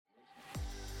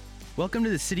Welcome to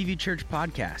the City View Church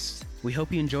podcast. We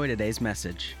hope you enjoy today's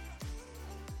message.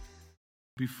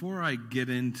 Before I get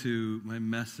into my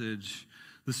message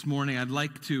this morning, I'd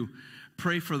like to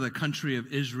pray for the country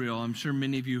of Israel. I'm sure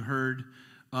many of you heard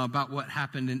about what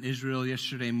happened in Israel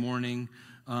yesterday morning,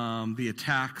 the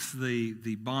attacks, the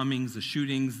bombings, the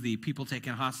shootings, the people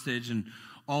taken hostage, and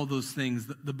all those things.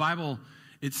 The Bible,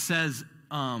 it says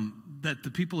that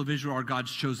the people of Israel are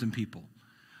God's chosen people.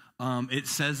 It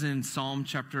says in Psalm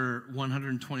chapter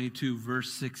 122,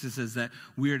 verse 6, it says that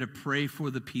we are to pray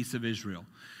for the peace of Israel.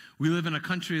 We live in a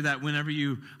country that whenever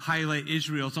you highlight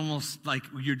Israel, it's almost like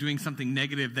you're doing something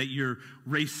negative, that you're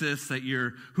racist, that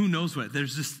you're who knows what.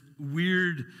 There's this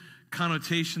weird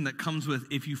connotation that comes with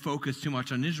if you focus too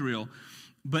much on Israel.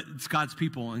 But it's God's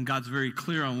people, and God's very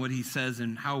clear on what he says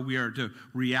and how we are to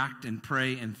react and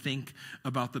pray and think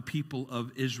about the people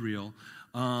of Israel.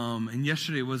 And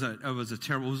yesterday was a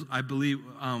terrible, I believe,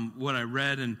 what I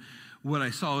read and what I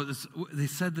saw, they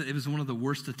said that it was one of the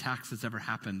worst attacks that's ever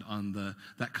happened on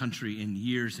that country in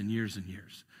years and years and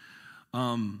years.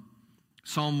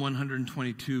 Psalm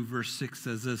 122 verse 6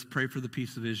 says this: pray for the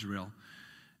peace of Israel,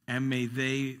 and may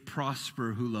they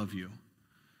prosper who love you.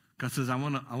 God says, I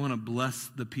want to bless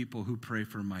the people who pray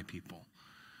for my people.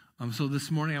 So this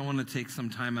morning I want to take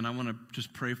some time and I want to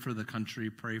just pray for the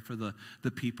country, pray for the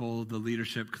people, the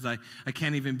leadership, because I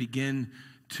can't even begin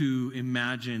to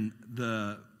imagine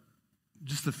the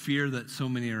fear that so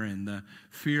many are in, the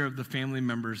fear of the family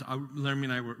members. I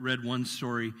read one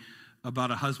story about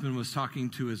a husband was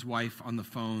talking to his wife on the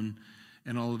phone,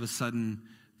 and all of a sudden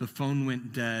the phone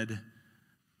went dead,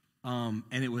 and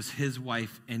it was his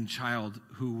wife and child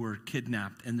who were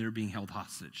kidnapped, and they're being held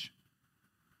hostage.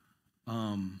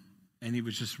 And he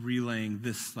was just relaying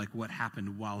this, like what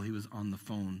happened while he was on the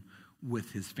phone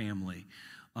with his family.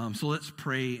 So let's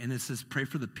pray, and it says pray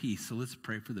for the peace. So let's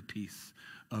pray for the peace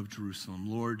of Jerusalem.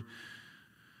 Lord,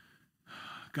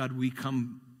 God, we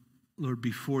come, Lord,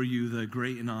 before you, the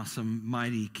great and awesome,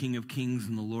 mighty King of Kings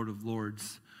and the Lord of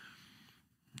Lords.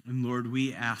 And Lord,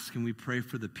 we ask and we pray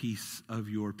for the peace of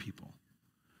your people.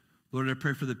 Lord, I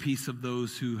pray for the peace of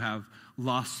those who have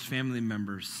lost family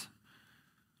members.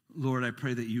 Lord, I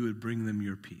pray that you would bring them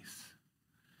your peace.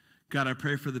 God, I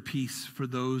pray for the peace for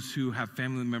those who have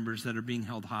family members that are being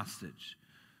held hostage.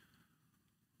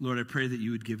 Lord, I pray that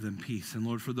you would give them peace. And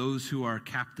Lord, for those who are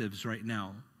captives right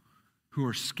now, who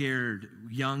are scared,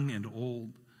 young and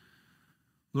old,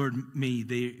 Lord, may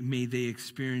they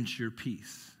experience your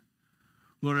peace.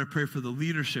 Lord, I pray for the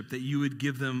leadership that you would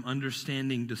give them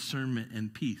understanding, discernment,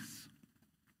 and peace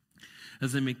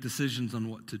as they make decisions on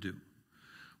what to do.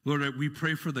 Lord, we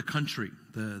pray for the country,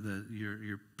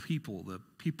 your people, the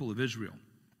people of Israel.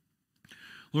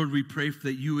 Lord, we pray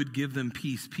that you would give them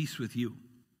peace with you.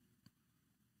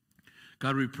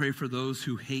 God, we pray for those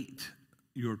who hate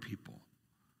your people.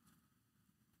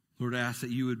 Lord, I ask that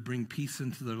you would bring peace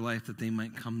into their life that they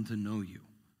might come to know you.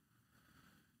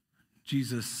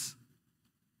 Jesus,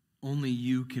 only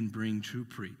you can bring true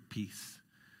peace.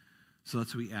 So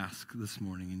that's what we ask this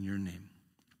morning in your name.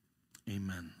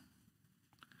 Amen.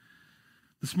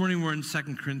 This morning we're in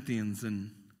 2 Corinthians,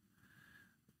 and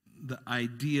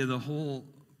the whole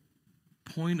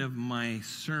point of my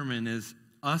sermon is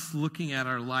us looking at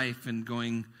our life and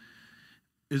going,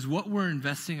 is what we're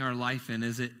investing our life in,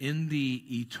 is it in the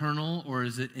eternal or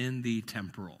is it in the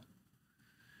temporal?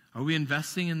 Are we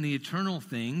investing in the eternal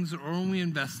things, or are we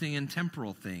investing in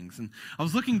temporal things? And I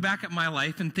was looking back at my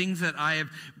life and things that I have,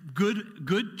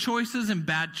 good choices and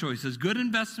bad choices, good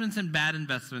investments and bad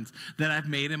investments that I've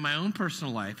made in my own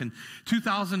personal life. In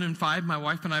 2005, my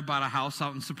wife and I bought a house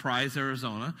out in Surprise,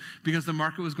 Arizona, because the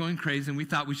market was going crazy and we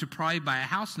thought we should probably buy a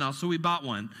house now, so we bought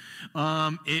one.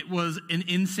 It was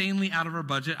insanely out of our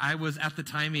budget. I was at the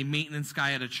time a maintenance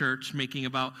guy at a church, making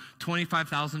about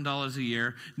 $25,000 a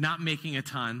year, not making a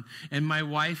ton. And my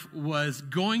wife was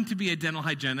going to be a dental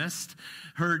hygienist.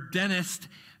 Her dentist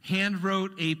hand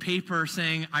wrote a paper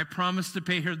saying, I promise to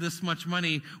pay her this much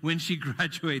money when she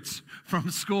graduates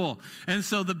from school. And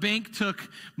so the bank took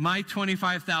my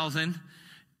 $25,000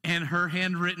 and her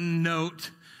handwritten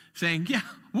note saying, yeah,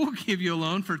 we'll give you a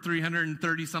loan for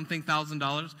 $330-something thousand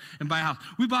and buy a house.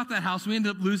 We bought that house. We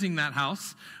ended up losing that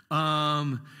house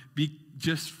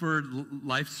just for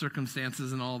life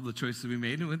circumstances and all of the choices we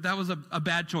made. And that was a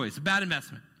bad choice, a bad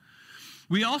investment.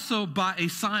 We also bought a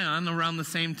Scion around the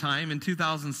same time. In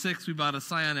 2006, we bought a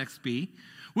Scion XB.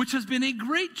 which has been a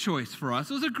great choice for us.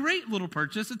 It was a great little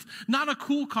purchase. It's not a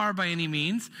cool car by any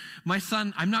means. My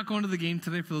son, I'm not going to the game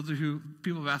today. For those of you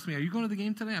people have asked me, are you going to the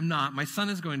game today? I'm not. My son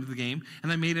is going to the game,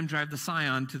 and I made him drive the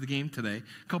Scion to the game today.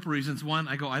 A couple reasons. One,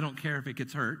 I don't care if it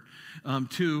gets hurt.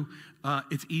 Two,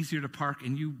 it's easier to park,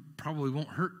 and you probably won't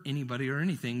hurt anybody or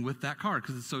anything with that car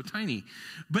because it's so tiny.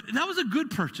 But that was a good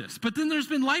purchase. But then there's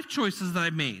been life choices that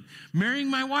I've made. Marrying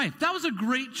my wife, that was a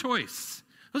great choice.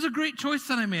 It was a great choice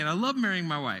that I made. I love marrying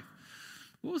my wife.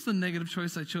 What was the negative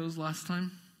choice I chose last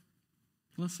time?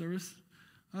 Last service?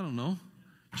 I don't know.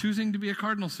 Choosing to be a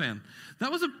Cardinals fan. That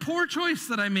was a poor choice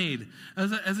that I made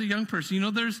as a young person. You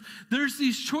know, there's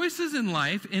these choices in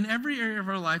life, in every area of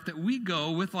our life that we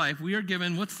go with life. We are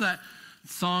given, what's that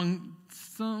song?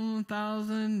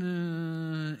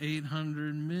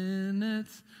 1,800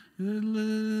 minutes. You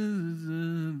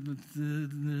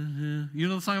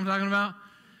know the song I'm talking about?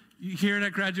 You hear it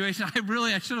at graduation? I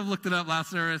should have looked it up last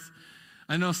service.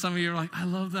 I know some of you are like, I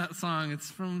love that song.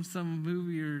 It's from some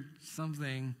movie or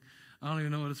something. I don't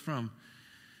even know what it's from.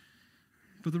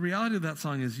 But the reality of that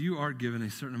song is you are given a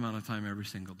certain amount of time every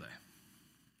single day.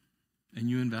 And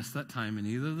you invest that time in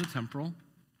either the temporal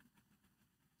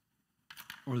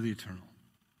or the eternal.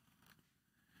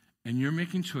 And you're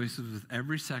making choices with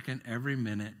every second, every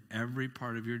minute, every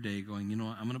part of your day going, you know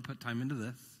what, I'm going to put time into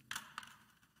this.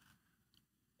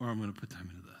 Or I'm going to put time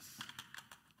into this.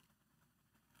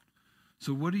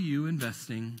 So what are you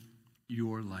investing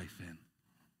your life in?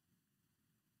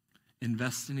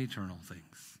 Invest in eternal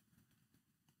things.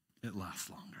 It lasts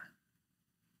longer.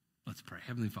 Let's pray.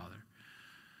 Heavenly Father,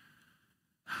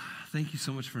 thank you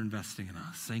so much for investing in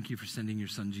us. Thank you for sending your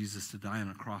son Jesus to die on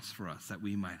a cross for us that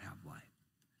we might have life.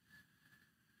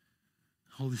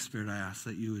 Holy Spirit, I ask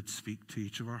that you would speak to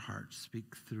each of our hearts.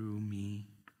 Speak through me.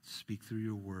 Speak through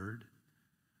your word.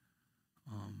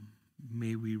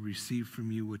 May we receive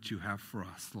from you what you have for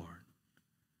us, Lord.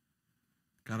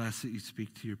 God, I ask that you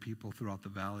speak to your people throughout the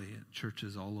valley, at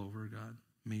churches all over, God.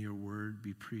 May your word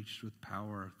be preached with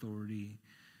power, authority,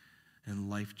 and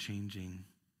life-changing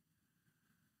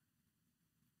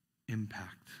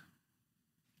impact,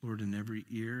 Lord, in every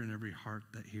ear and every heart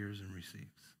that hears and receives.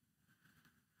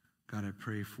 God, I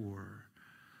pray for,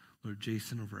 Lord,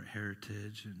 Jason over at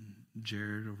Heritage and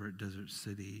Jared over at Desert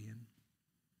City, and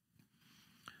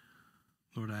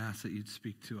Lord, I ask that you'd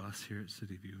speak to us here at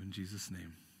City View. In Jesus'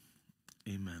 name,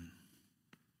 amen.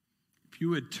 If you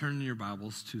would turn your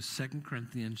Bibles to 2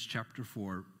 Corinthians chapter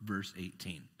 4, verse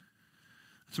 18.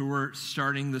 So we're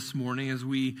starting this morning as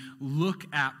we look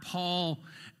at Paul.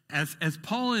 As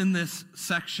Paul in this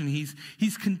section,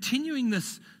 he's continuing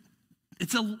this.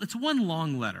 It's one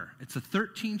long letter. It's a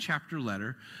 13-chapter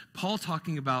letter. Paul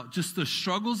talking about just the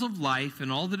struggles of life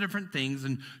and all the different things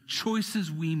and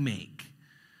choices we make.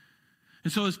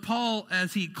 And so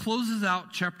as he closes out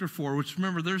chapter 4, which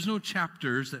remember, there's no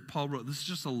chapters that Paul wrote. This is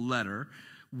just a letter.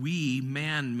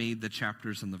 Man made the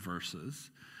chapters and the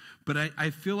verses. But I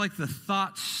feel like the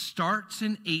thought starts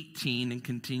in 18 and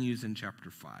continues in chapter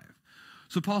 5.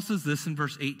 So Paul says this in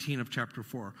verse 18 of chapter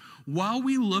 4. While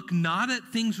we look not at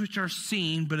things which are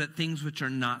seen, but at things which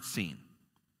are not seen.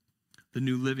 The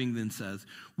New Living then says,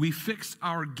 we fix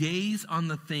our gaze on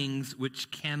the things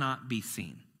which cannot be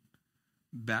seen.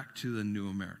 Back to the New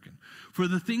American. For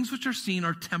the things which are seen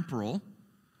are temporal,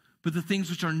 but the things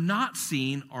which are not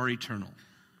seen are eternal.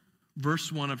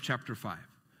 Verse 1 of chapter 5.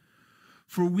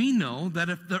 For we know that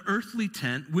if the earthly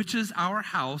tent, which is our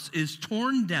house, is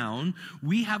torn down,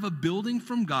 we have a building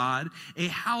from God, a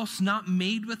house not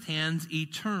made with hands,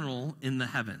 eternal in the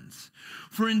heavens.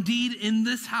 For indeed in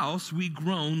this house we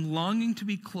groan, longing to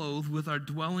be clothed with our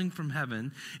dwelling from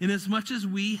heaven, inasmuch as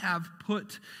we have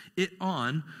put it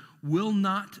on, will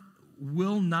not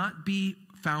be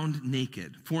found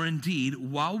naked. For indeed,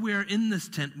 while we are in this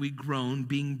tent, we groan,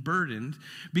 being burdened,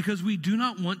 because we do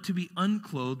not want to be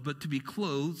unclothed, but to be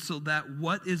clothed, so that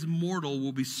what is mortal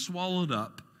will be swallowed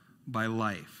up by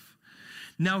life.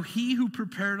 Now he who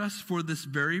prepared us for this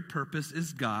very purpose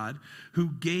is God,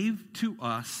 who gave to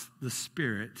us the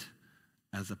Spirit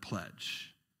as a pledge.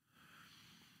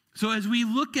 So as we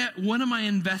look at what am I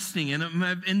investing in, am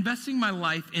I investing my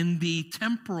life in the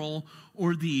temporal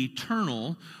or the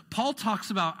eternal? Paul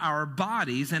talks about our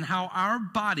bodies and how our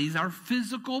bodies, our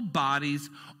physical bodies,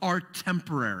 are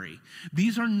temporary.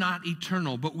 These are not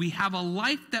eternal, but we have a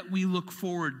life that we look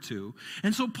forward to.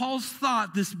 And so Paul's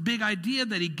thought, this big idea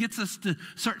that he gets us to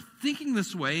start thinking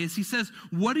this way, is he says,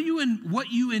 what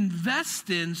you invest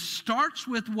in starts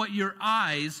with what your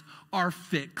eyes are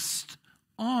fixed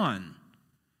on.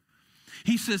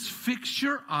 He says, fix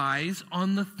your eyes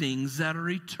on the things that are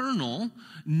eternal,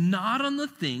 not on the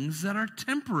things that are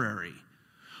temporary.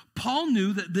 Paul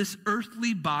knew that this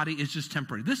earthly body is just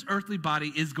temporary. This earthly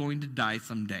body is going to die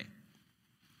someday.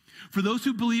 For those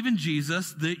who believe in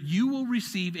Jesus, that you will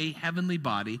receive a heavenly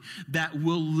body that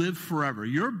will live forever.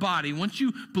 Your body, once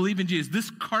you believe in Jesus,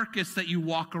 this carcass that you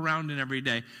walk around in every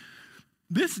day,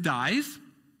 this dies,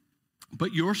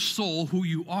 but your soul, who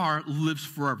you are, lives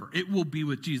forever. It will be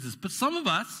with Jesus. But some of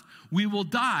us, we will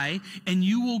die, and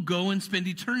you will go and spend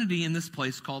eternity in this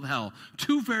place called hell.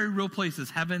 Two very real places,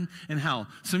 heaven and hell.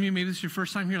 Some of you, maybe this is your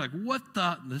first time here, like, what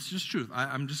the? This is just truth.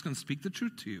 I'm just going to speak the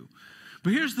truth to you.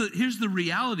 But here's the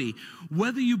reality.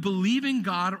 Whether you believe in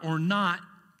God or not,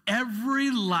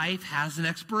 every life has an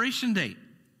expiration date.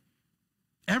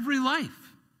 Every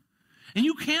life. And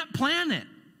you can't plan it.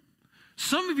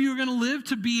 Some of you are going to live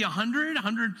to be 100,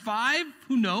 105.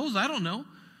 Who knows? I don't know.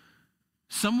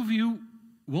 Some of you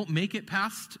won't make it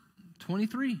past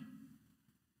 23.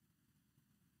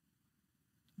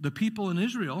 The people in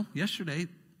Israel yesterday,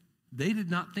 they did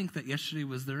not think that yesterday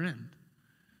was their end.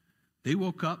 They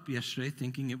woke up yesterday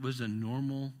thinking it was a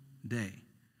normal day.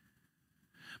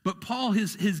 But Paul,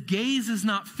 his gaze is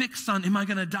not fixed on, am I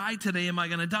going to die today? Am I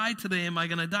going to die today? Am I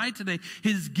going to die today?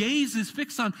 His gaze is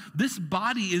fixed on, this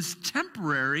body is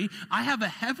temporary. I have a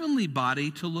heavenly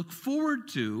body to look forward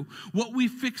to. What we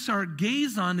fix our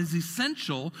gaze on is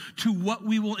essential to what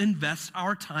we will invest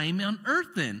our time on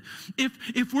earth in.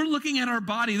 If we're looking at our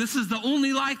body, this is the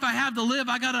only life I have to live.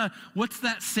 I got to, what's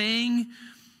that saying?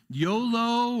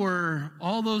 YOLO, or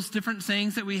all those different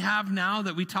sayings that we have now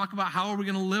that we talk about how are we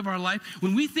going to live our life.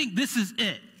 When we think this is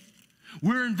it,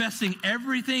 we're investing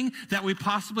everything that we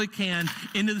possibly can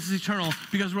into this eternal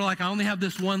because we're like, I only have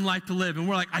this one life to live. And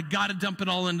we're like, I got to dump it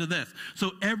all into this.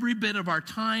 So every bit of our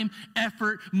time,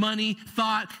 effort, money,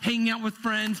 thought, hanging out with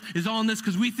friends is all in this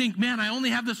because we think, man, I only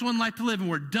have this one life to live, and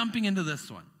we're dumping into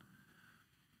this one.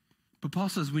 But Paul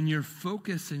says when your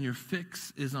focus and your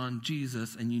fix is on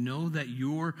Jesus and you know that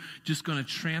you're just going to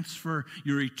transfer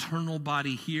your eternal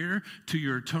body here to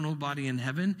your eternal body in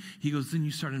heaven, he goes, then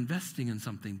you start investing in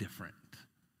something different.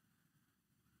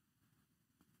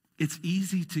 It's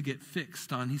easy to get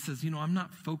fixed on. He says, I'm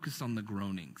not focused on the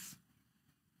groanings.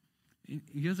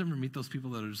 You guys ever meet those people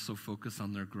that are just so focused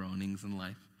on their groanings in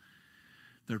life?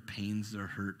 Their pains, their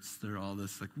hurts, they're all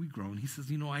this, like, we groan. He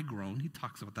says, I groan. He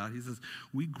talks about that. He says,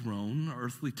 we groan, our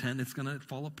earthly tent, it's going to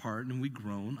fall apart, and we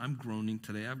groan. I'm groaning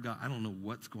today. I don't know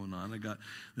what's going on. I got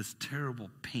this terrible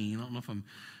pain. I don't know if I'm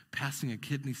passing a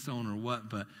kidney stone or what,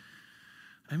 but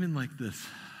I'm in like this.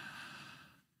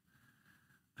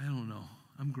 I don't know.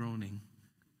 I'm groaning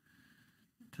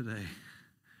today.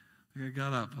 Like I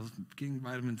got up, I was getting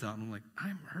vitamins out, and I'm like,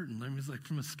 I'm hurting. It's like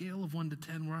from a scale of 1 to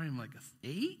 10, where I am like a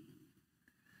 8?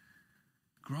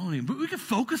 Groaning. But we could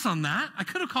focus on that. I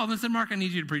could have called and said, Mark, I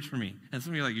need you to preach for me. And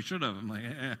some of you are like, you should have. I'm like,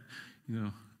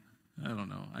 I don't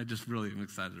know. I just really am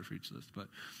excited to preach this. But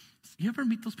you ever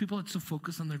meet those people that so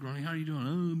focus on their groaning? How are you doing?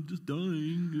 Oh, I'm just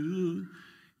dying.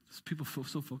 Those people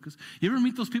so focused. You ever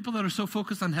meet those people that are so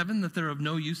focused on heaven that they're of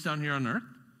no use down here on earth?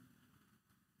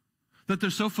 That they're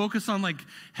so focused on like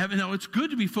heaven. Now, it's good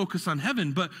to be focused on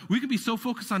heaven, but we could be so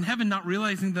focused on heaven not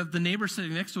realizing that the neighbor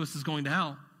sitting next to us is going to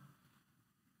hell.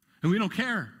 And we don't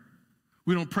care.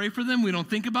 We don't pray for them. We don't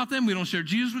think about them. We don't share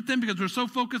Jesus with them because we're so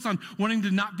focused on wanting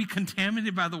to not be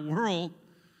contaminated by the world.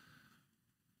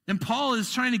 And Paul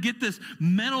is trying to get this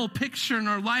mental picture in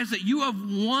our lives that you have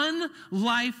one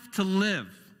life to live.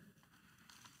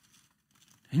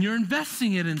 And you're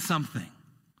investing it in something.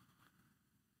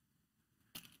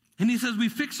 And he says we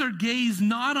fix our gaze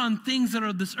not on things that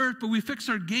are this earth, but we fix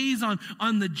our gaze on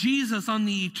the Jesus, on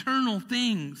the eternal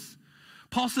things.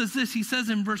 Paul says this, he says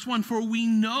in verse 1, for we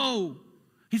know,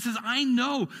 he says, I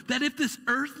know that if this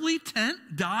earthly tent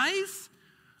dies,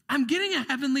 I'm getting a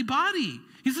heavenly body.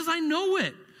 He says, I know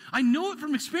it. I know it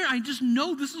from experience. I just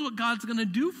know this is what God's going to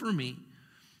do for me.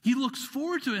 He looks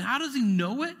forward to it. How does he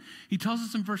know it? He tells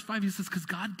us in verse 5, he says, because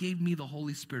God gave me the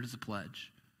Holy Spirit as a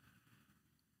pledge.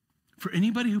 For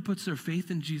anybody who puts their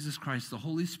faith in Jesus Christ, the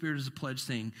Holy Spirit is a pledge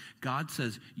saying, God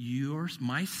says,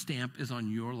 my stamp is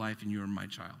on your life and you're my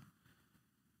child.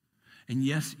 And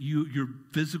yes, your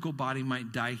physical body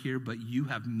might die here, but you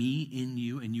have me in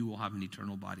you, and you will have an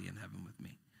eternal body in heaven with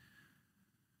me.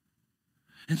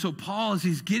 And so Paul, as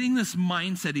he's getting this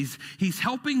mindset, he's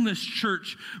helping this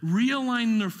church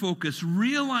realign their focus,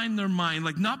 realign their mind,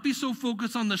 like not be so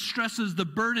focused on the stresses, the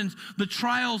burdens, the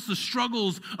trials, the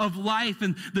struggles of life,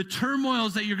 and the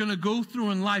turmoils that you're going to go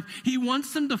through in life. He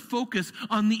wants them to focus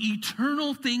on the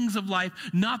eternal things of life,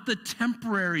 not the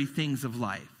temporary things of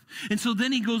life. And so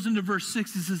then he goes into verse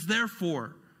 6, he says,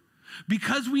 therefore,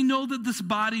 Because we know that this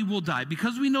body will die,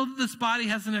 because we know that this body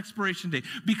has an expiration date,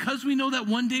 because we know that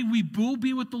one day we will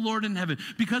be with the Lord in heaven,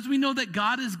 because we know that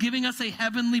God is giving us a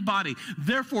heavenly body.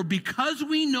 Therefore, because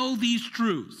we know these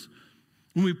truths,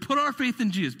 when we put our faith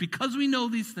in Jesus, because we know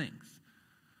these things,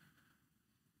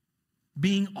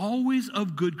 being always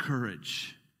of good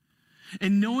courage,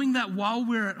 and knowing that while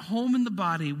we're at home in the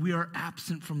body, we are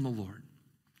absent from the Lord.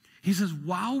 He says,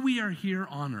 while we are here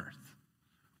on earth,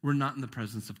 we're not in the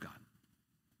presence of God.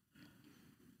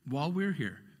 While we're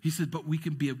here. He said, but we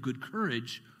can be of good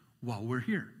courage while we're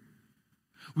here.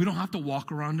 We don't have to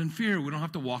walk around in fear. We don't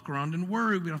have to walk around in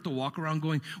worry. We don't have to walk around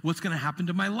going, what's going to happen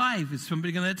to my life? Is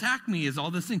somebody going to attack me? Is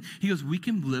all this thing? He goes, we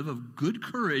can live of good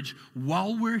courage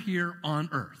while we're here on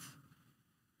earth.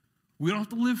 We don't have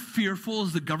to live fearful.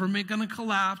 Is the government going to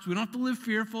collapse? We don't have to live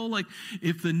fearful. Like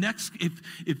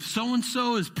if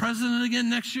so-and-so is president again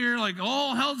next year, like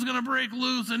all hell's going to break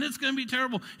loose and it's going to be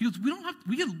terrible. He goes,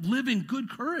 we can live in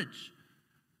good courage.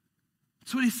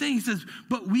 That's what he's saying. He says,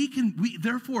 but we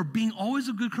therefore being always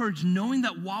of good courage, knowing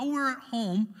that while we're at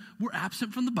home, we're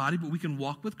absent from the body, but we can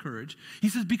walk with courage. He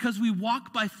says, because we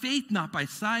walk by faith, not by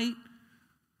sight.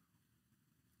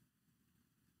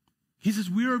 He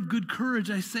says, we are of good courage,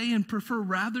 I say, and prefer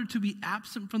rather to be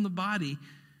absent from the body,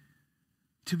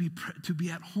 to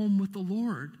be at home with the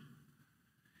Lord.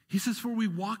 He says, for we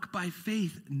walk by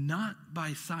faith, not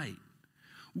by sight.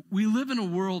 We live in a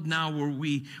world now where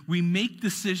we make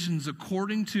decisions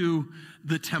according to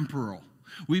the temporal.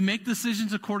 We make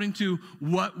decisions according to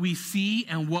what we see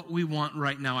and what we want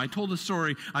right now. I told a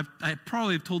story, I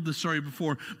probably have told this story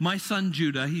before. My son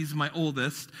Judah, he's my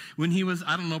oldest, when he was,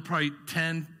 probably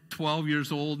 10, 12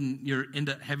 years old, and you're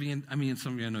into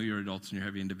some of you, I know you're adults and you're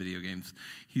heavy into video games.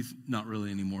 He's not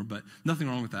really anymore, but nothing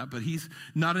wrong with that. But he's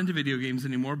not into video games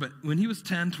anymore. But when he was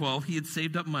 10, 12, he had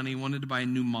saved up money, wanted to buy a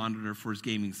new monitor for his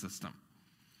gaming system.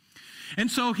 And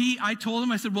so I told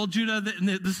him, I said, well, Judah,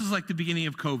 this is like the beginning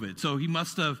of COVID. So he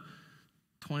must have,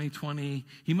 2020,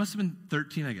 he must have been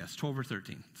 13, I guess, 12 or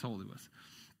 13. That's how old he was.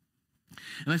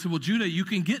 And I said, well, Judah, you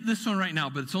can get this one right now,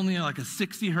 but it's only like a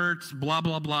 60 hertz, blah,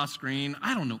 blah, blah screen.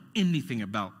 I don't know anything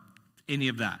about any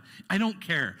of that. I don't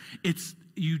care.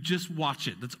 You just watch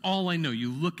it. That's all I know.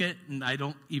 You look at it, and I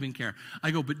don't even care.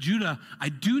 I go, but Judah, I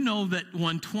do know that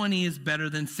 120 is better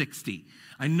than 60.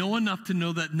 I know enough to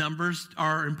know that numbers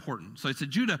are important. So I said,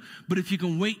 Judah, but if you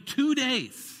can wait 2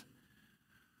 days,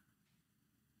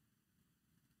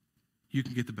 you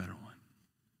can get the better one.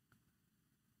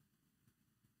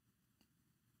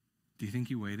 Do you think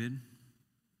he waited?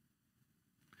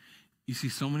 You see,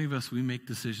 so many of us, we make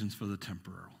decisions for the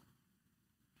temporal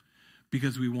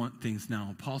because we want things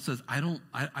now. Paul says,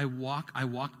 I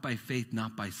walk by faith,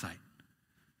 not by sight.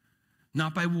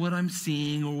 Not by what I'm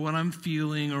seeing or what I'm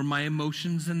feeling or my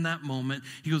emotions in that moment.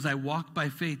 He goes, I walk by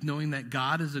faith knowing that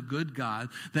God is a good God,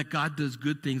 that God does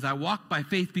good things. I walk by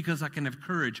faith because I can have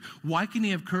courage. Why can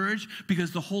he have courage?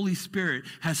 Because the Holy Spirit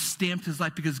has stamped his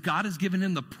life, because God has given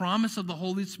him the promise of the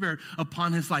Holy Spirit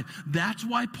upon his life. That's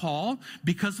why Paul,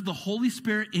 because of the Holy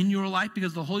Spirit in your life,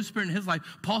 because of the Holy Spirit in his life,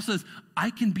 Paul says, I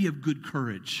can be of good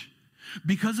courage.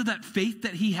 Because of that faith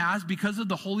that he has, because of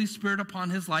the Holy Spirit upon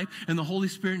his life and the Holy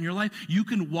Spirit in your life, you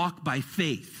can walk by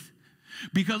faith.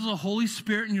 Because of the Holy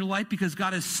Spirit in your life, because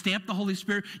God has stamped the Holy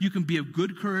Spirit, you can be of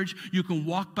good courage, you can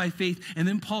walk by faith. And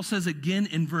then Paul says again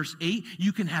in verse 8,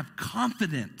 you can have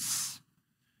confidence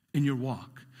in your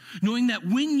walk, knowing that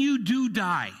when you do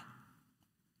die,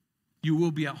 you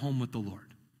will be at home with the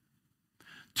Lord.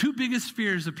 Two biggest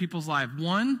fears of people's life.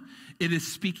 One, it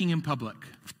is speaking in public.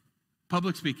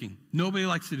 Public speaking. Nobody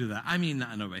likes to do that.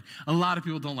 Not nobody. A lot of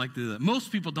people don't like to do that. Most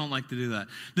people don't like to do that.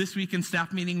 This week in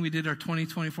staff meeting, we did our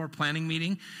 2024 planning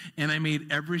meeting, and I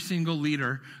made every single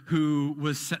leader who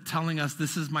was telling us,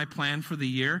 this is my plan for the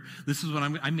year. This is what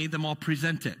I made them all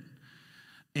present it.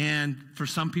 And for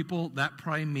some people, that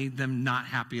probably made them not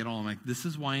happy at all. I'm like, this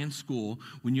is why in school,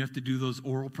 when you have to do those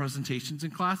oral presentations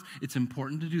in class, it's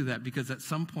important to do that, because at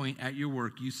some point at your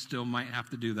work, you still might have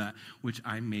to do that, which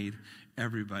I made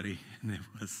everybody. And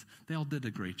they all did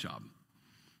a great job.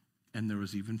 And there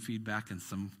was even feedback and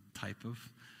some type of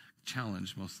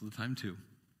challenge most of the time too.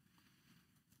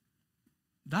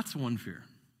 That's one fear.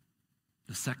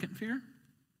 The second fear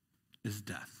is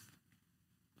death.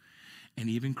 And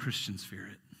even Christians fear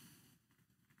it.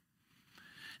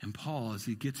 And Paul, as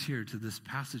he gets here to this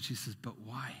passage, he says, but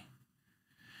why?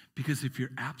 Because if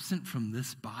you're absent from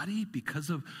this body, because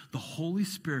of the Holy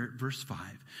Spirit, verse 5,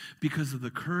 because of the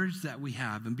courage that we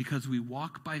have, and because we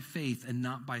walk by faith and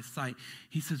not by sight,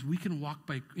 he says we can walk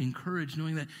in courage,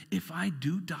 knowing that if I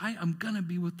do die, I'm going to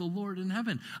be with the Lord in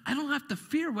heaven. I don't have to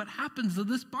fear what happens to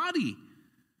this body.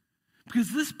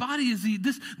 Because this body is,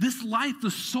 this life,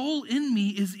 the soul in me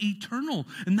is eternal.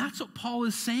 And that's what Paul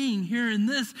is saying here in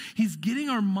this. He's getting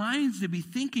our minds to be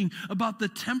thinking about the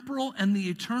temporal and the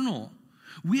eternal.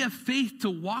 We have faith to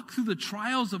walk through the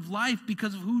trials of life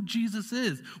because of who Jesus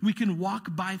is. We can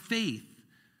walk by faith.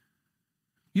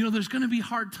 You know, there's going to be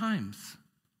hard times.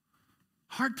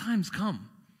 Hard times come.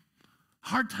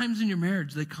 Hard times in your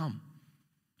marriage, they come.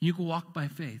 You can walk by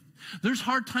faith. There's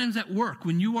hard times at work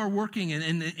when you are working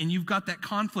and you've got that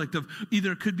conflict of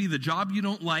either it could be the job you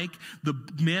don't like, the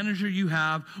manager you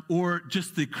have, or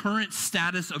just the current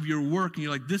status of your work. And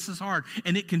you're like, this is hard.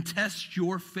 And it can test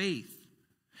your faith.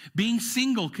 Being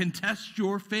single can test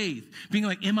your faith. Being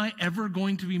like, am I ever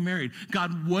going to be married?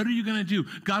 God, what are you going to do?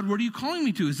 God, what are you calling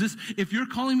me to? Is this, if you're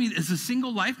calling me, is a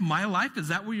single life my life? Is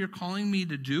that what you're calling me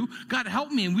to do? God, help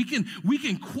me. And we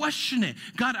can question it.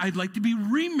 God, I'd like to be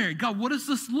remarried. God, what does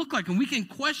this look like? And we can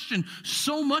question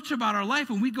so much about our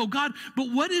life. And we go, God,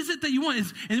 but what is it that you want? And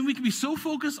then we can be so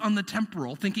focused on the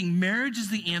temporal, thinking marriage is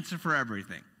the answer for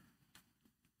everything.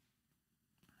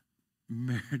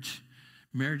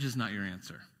 Marriage is not your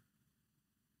answer.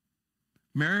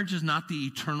 Marriage is not the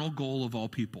eternal goal of all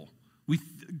people.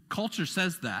 Culture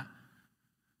says that.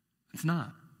 It's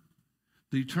not.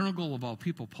 The eternal goal of all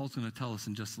people, Paul's going to tell us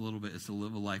in just a little bit, is to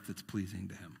live a life that's pleasing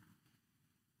to him.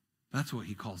 That's what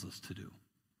he calls us to do.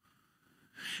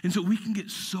 And so we can get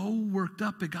so worked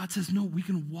up, but God says, no, we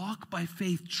can walk by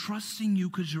faith, trusting you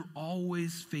because you're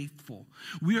always faithful.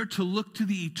 We are to look to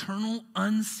the eternal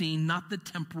unseen, not the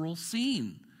temporal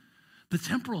seen. The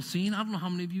temporal scene, I don't know how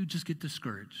many of you just get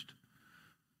discouraged.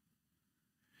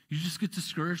 You just get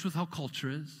discouraged with how culture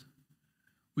is.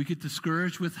 We get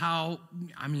discouraged with how,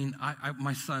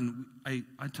 my son, I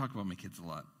talk about my kids a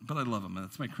lot, but I love them, and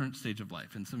that's my current stage of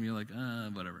life. And some of you are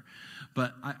like, whatever.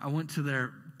 But I went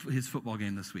to his football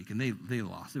game this week, and they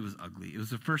lost. It was ugly. It was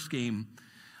the first game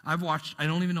I've watched. I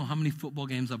don't even know how many football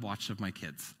games I've watched of my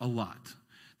kids. A lot.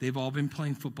 They've all been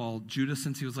playing football. Judah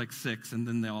since he was like 6, and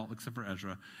then they all, except for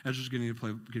Ezra. Ezra's getting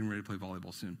ready to play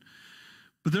volleyball soon.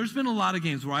 But there's been a lot of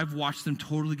games where I've watched them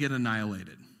totally get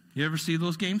annihilated. You ever see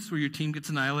those games where your team gets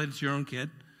annihilated? It's your own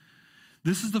kid.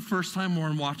 This is the first time where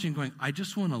I'm watching going, I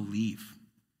just want to leave.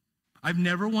 I've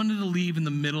never wanted to leave in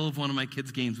the middle of one of my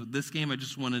kids' games, but this game I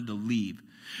just wanted to leave.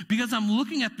 Because I'm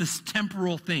looking at this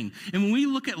temporal thing. And when we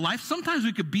look at life, sometimes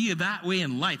we could be that way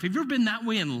in life. Have you ever been that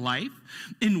way in life,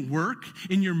 in work,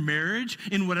 in your marriage,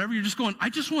 in whatever? You're just going, I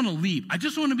just want to leave. I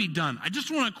just want to be done. I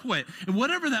just want to quit. And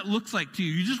whatever that looks like to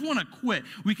you, you just want to quit.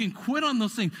 We can quit on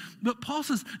those things. But Paul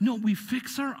says, no, we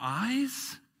fix our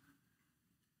eyes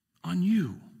on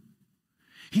you.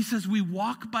 He says we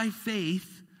walk by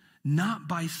faith, not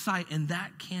by sight, and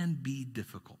that can be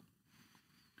difficult.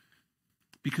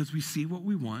 Because we see what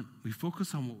we want, we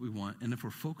focus on what we want, and if we're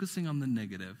focusing on the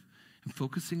negative and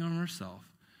focusing on ourselves,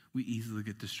 we easily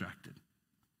get distracted.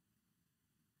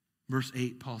 Verse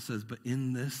 8, Paul says, but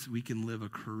in this we can live a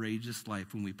courageous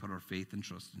life when we put our faith and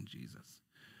trust in Jesus.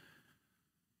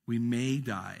 We may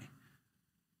die,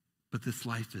 but this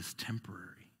life is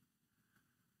temporary.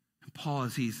 And Paul,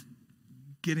 as he's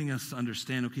getting us to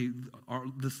understand, okay,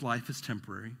 this life is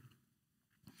temporary.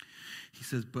 He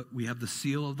says, but we have the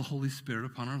seal of the Holy Spirit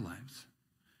upon our lives.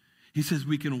 He says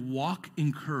we can walk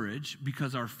in courage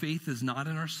because our faith is not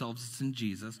in ourselves, it's in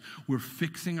Jesus. We're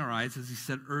fixing our eyes, as he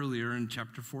said earlier in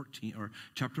chapter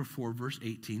 4, verse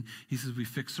 18. He says we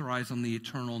fix our eyes on the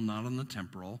eternal, not on the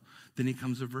temporal. Then he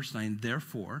comes to verse 9,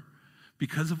 therefore,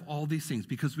 because of all these things,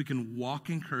 because we can walk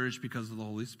in courage because of the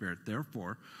Holy Spirit,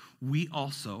 therefore, we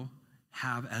also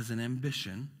have as an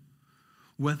ambition,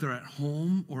 whether at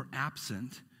home or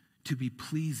absent, to be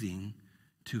pleasing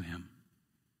to him.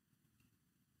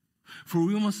 For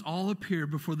we must all appear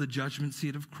before the judgment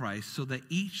seat of Christ, so that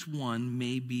each one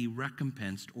may be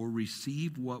recompensed or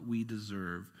receive what we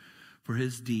deserve for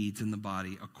his deeds in the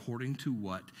body, according to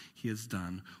what he has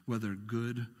done, whether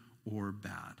good or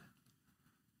bad.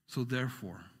 So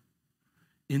therefore,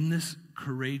 in this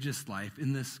courageous life,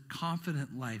 in this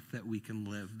confident life that we can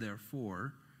live,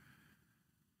 therefore,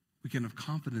 we can have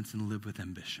confidence and live with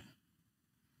ambition.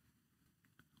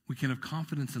 We can have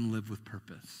confidence and live with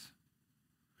purpose.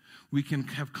 We can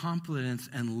have confidence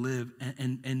and live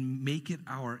and make it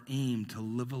our aim to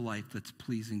live a life that's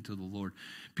pleasing to the Lord,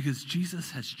 because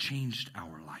Jesus has changed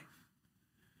our life.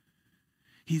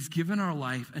 He's given our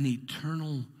life an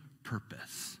eternal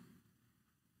purpose.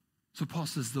 So Paul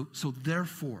says, so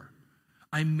therefore,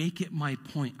 I make it my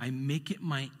point, I make it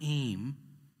my aim,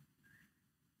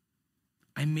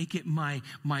 I make it my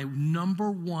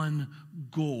number one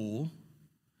goal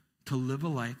to live a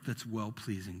life that's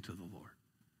well-pleasing to the Lord.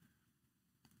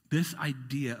 This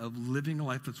idea of living a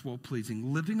life that's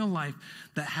well-pleasing, living a life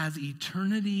that has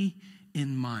eternity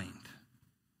in mind,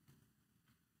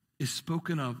 is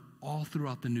spoken of all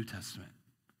throughout the New Testament.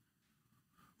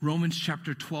 Romans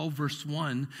chapter 12, verse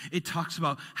 1, it talks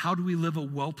about how do we live a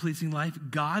well-pleasing life?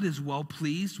 God is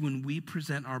well-pleased when we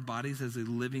present our bodies as a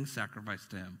living sacrifice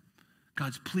to him.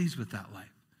 God's pleased with that life.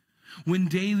 When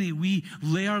daily we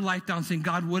lay our life down saying,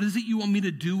 God, what is it you want me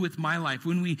to do with my life?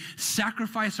 When we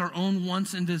sacrifice our own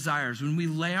wants and desires, when we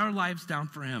lay our lives down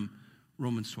for him,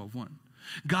 Romans 12:1.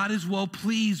 God is well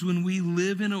pleased when we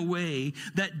live in a way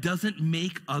that doesn't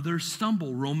make others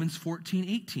stumble, Romans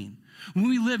 14:18. When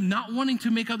we live not wanting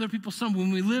to make other people stumble,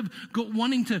 when we live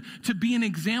wanting to be an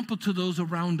example to those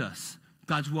around us,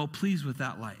 God's well pleased with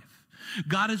that life.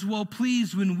 God is well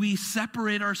pleased when we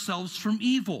separate ourselves from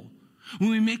evil,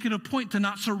 when we make it a point to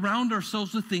not surround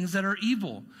ourselves with things that are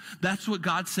evil. That's what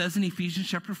God says in Ephesians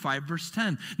chapter 5, verse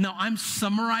 10. Now, I'm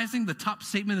summarizing. The top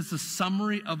statement is a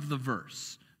summary of the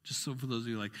verse. Just so for those of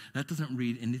you like, that doesn't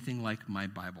read anything like my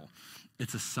Bible.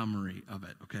 It's a summary of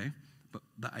it, okay? But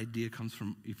the idea comes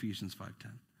from Ephesians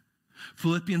 5:10.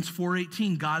 Philippians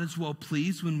 4:18, God is well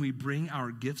pleased when we bring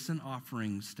our gifts and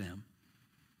offerings to him.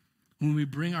 When we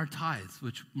bring our tithes,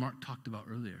 which Mark talked about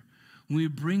earlier. When we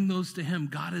bring those to him,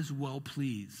 God is well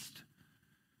pleased.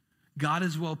 God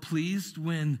is well pleased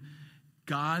when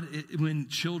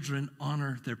children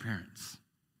honor their parents.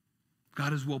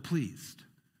 God is well pleased.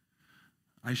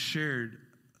 I shared,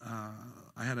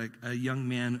 I had a young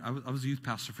man, I was a youth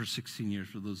pastor for 16 years,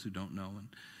 for those who don't know. And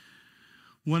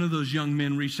one of those young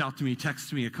men reached out to me,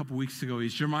 texted me a couple weeks ago. He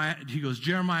goes,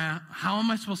 Jeremiah, how am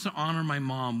I supposed to honor my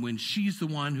mom when she's the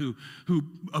one who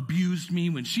abused me,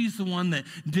 when she's the one that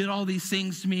did all these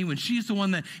things to me, when she's the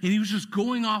one that, and he was just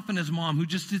going off on his mom who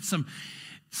just did some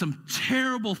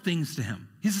terrible things to him.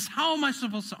 He says, how am I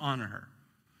supposed to honor her?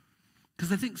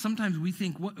 Because I think sometimes we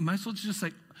think, what, am I supposed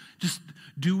to just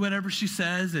do whatever she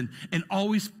says and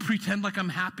always pretend like I'm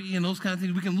happy and those kind of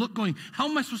things? We can look going, how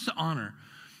am I supposed to honor?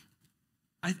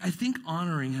 I think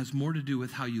honoring has more to do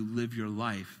with how you live your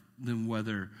life than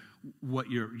what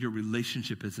your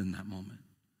relationship is in that moment.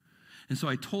 And so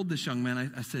I told this young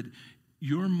man, I said,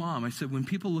 your mom, I said, when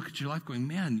people look at your life going,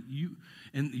 man,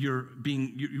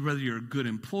 whether you're a good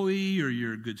employee or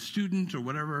you're a good student or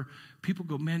whatever, people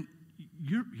go, man,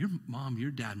 your mom,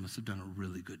 your dad must have done a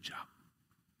really good job.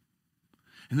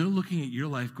 And they're looking at your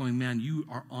life going, man, you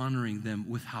are honoring them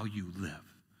with how you live.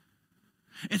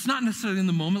 It's not necessarily in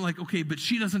the moment like, okay, but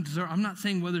she doesn't deserve, I'm not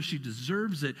saying whether she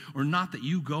deserves it or not that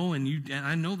you go and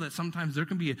I know that sometimes there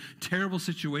can be a terrible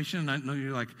situation and I know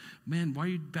you're like, man, why are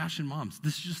you bashing moms?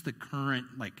 This is just the current,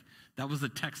 that was the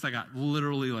text I got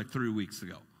literally 3 weeks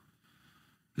ago.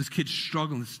 This kid's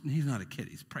struggling. He's not a kid.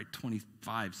 He's probably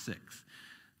 25, 6.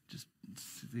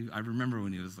 I remember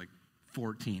when he was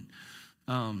 14.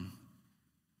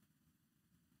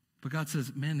 But God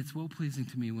says, man, it's well-pleasing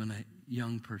to me when a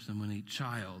young person, when a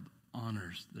child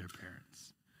honors their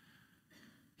parents.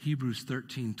 Hebrews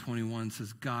 13:21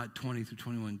 says, God, 20 through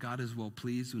 21, God is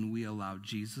well-pleased when we allow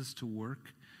Jesus to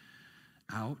work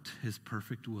out his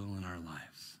perfect will in our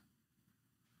lives.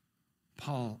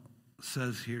 Paul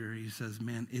says here, he says,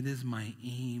 man, it is my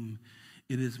aim,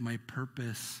 it is my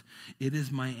purpose, it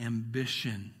is my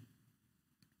ambition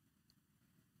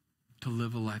to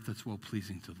live a life that's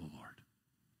well-pleasing to the Lord.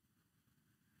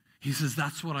 He says,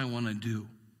 that's what I want to do.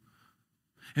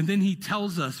 And then he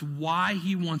tells us why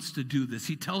he wants to do this.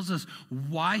 He tells us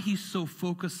why he's so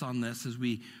focused on this as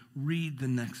we read the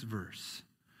next verse.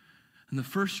 And the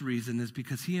first reason is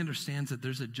because he understands that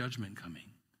there's a judgment coming.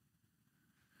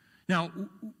 Now,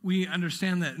 we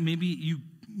understand that maybe you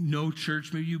know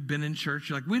church, maybe you've been in church,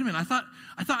 you're like, wait a minute, I thought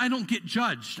I don't get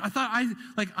judged. I thought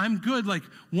I'm good.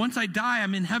 Once I die,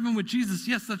 I'm in heaven with Jesus.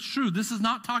 Yes, that's true. This is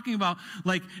not talking about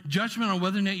judgment on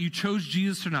whether or not you chose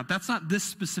Jesus or not. That's not this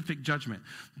specific judgment.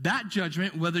 That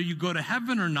judgment, whether you go to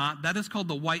heaven or not, that is called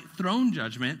the white throne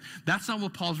judgment. That's not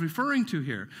what Paul's referring to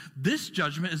here. This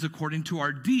judgment is according to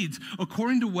our deeds,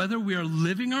 according to whether we are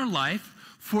living our life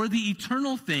for the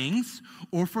eternal things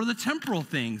or for the temporal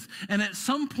things. And at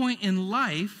some point in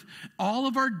life, all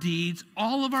of our deeds,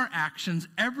 all of our actions,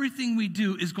 everything we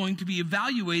do is going to be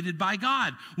evaluated by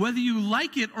God, whether you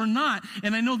like it or not.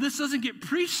 And I know this doesn't get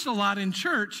preached a lot in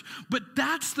church, but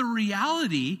that's the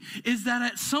reality, is that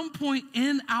at some point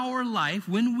in our life,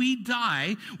 when we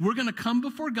die, we're going to come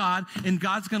before God and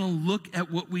God's going to look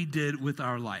at what we did with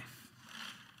our life.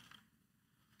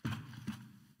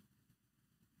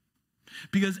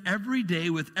 Because every day,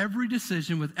 with every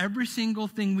decision, with every single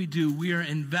thing we do, we are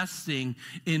investing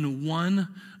in one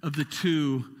of the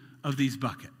two of these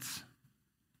buckets.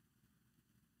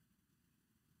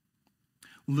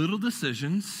 Little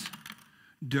decisions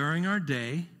during our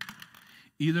day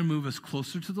either move us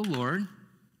closer to the Lord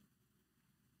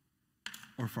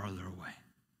or farther away.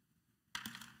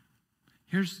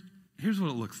 Here's what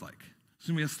it looks like. There's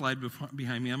going to be a slide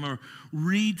behind me. I'm going to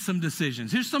read some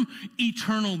decisions. Here's some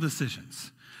eternal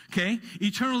decisions. Okay?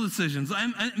 Eternal decisions.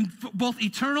 I'm both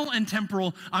eternal and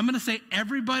temporal. I'm going to say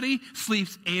everybody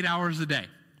sleeps 8 hours a day.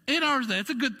 8 hours a day.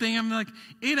 It's a good thing. I'm like,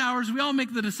 8 hours. We all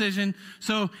make the decision.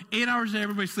 So 8 hours a day,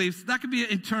 everybody sleeps. That could be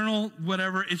an eternal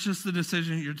whatever. It's just the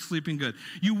decision. You're sleeping good.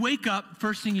 You wake up.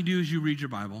 First thing you do is you read your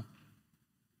Bible.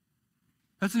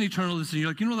 That's an eternal decision. You're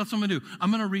like, you know what, that's what I'm going to do.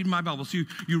 I'm going to read my Bible. So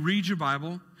you read your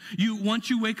Bible. Once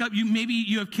you wake up, maybe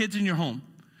you have kids in your home.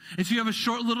 And so you have a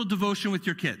short little devotion with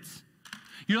your kids.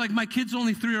 You're like, my kid's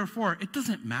only 3 or 4. It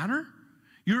doesn't matter.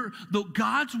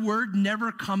 God's word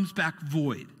never comes back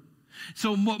void.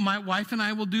 So what my wife and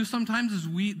I will do sometimes is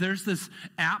there's this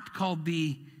app called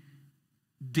the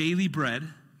Daily Bread,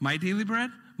 My Daily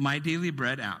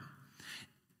Bread app.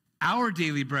 Our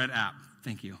Daily Bread app,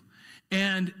 thank you.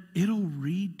 And it'll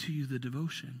read to you the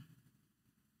devotion.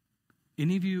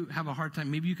 Any of you have a hard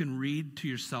time? Maybe you can read to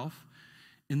yourself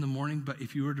in the morning, but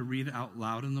if you were to read it out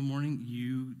loud in the morning,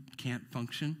 you can't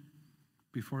function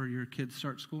before your kids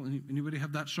start school. Anybody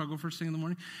have that struggle first thing in the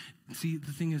morning? See,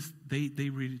 the thing is, they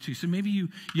read it to you. So maybe you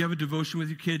have a devotion with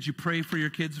your kids. You pray for your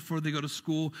kids before they go to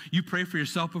school. You pray for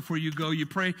yourself before you go. You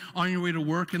pray on your way to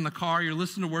work in the car. You're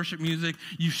listening to worship music.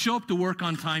 You show up to work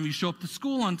on time. You show up to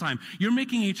school on time. You're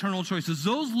making eternal choices.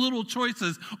 Those little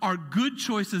choices are good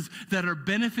choices that are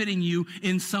benefiting you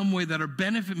in some way, that are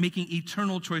making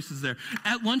eternal choices there.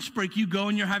 At lunch break, you go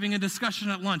and you're having a discussion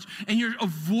at lunch, and you're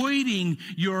avoiding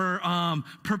your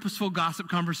purposeful gossip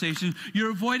conversation.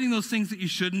 You're avoiding those things that you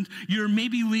shouldn't. You're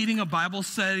maybe leading a Bible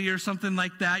study or something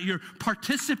like that. You're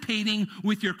participating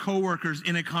with your coworkers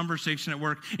in a conversation at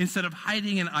work instead of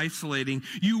hiding and isolating.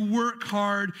 You work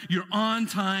hard. You're on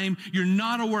time. You're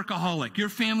not a workaholic. Your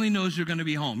family knows you're going to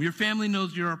be home. Your family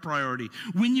knows you're a priority.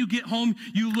 When you get home,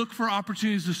 you look for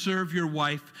opportunities to serve your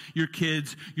wife, your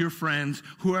kids, your friends,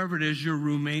 whoever it is, your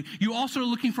roommate. You also are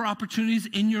looking for opportunities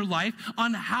in your life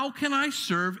on how can I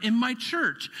serve in my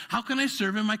church? How can I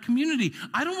serve in my community?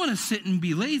 I don't want to sit and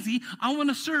be lazy. I want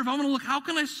to serve. I want to look, how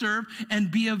can I serve and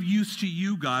be of use to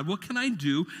you, God? What can I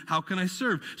do? How can I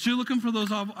serve? So you're looking for those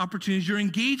opportunities. You're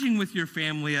engaging with your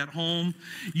family at home.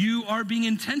 You are being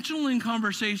intentional in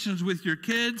conversations with your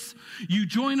kids. You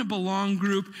join a belong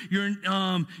group.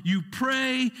 You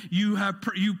pray.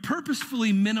 You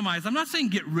purposefully minimize. I'm not saying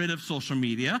get rid of social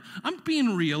media. I'm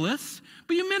being realist.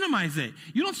 But you minimize it.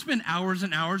 You don't spend hours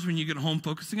and hours when you get home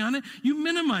focusing on it. You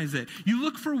minimize it. You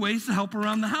look for ways to help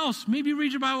around the house. Maybe you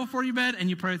read your Bible before you bed and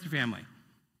you pray with your family.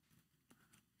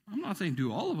 I'm not saying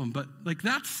do all of them, but like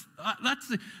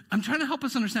I'm trying to help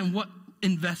us understand what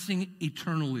investing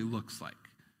eternally looks like.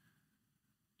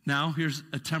 Now, here's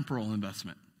a temporal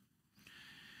investment.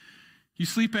 You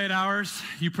sleep 8 hours,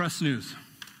 you press snooze.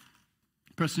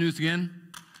 Press snooze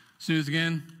again, snooze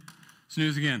again,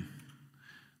 snooze again.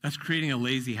 That's creating a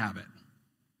lazy habit.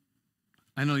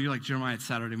 I know you're like, Jeremiah, it's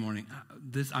Saturday morning.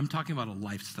 I'm talking about a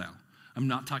lifestyle. I'm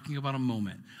not talking about a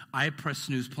moment. I press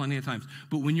snooze plenty of times.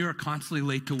 But when you're constantly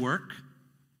late to work,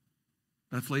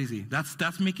 that's lazy.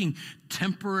 That's making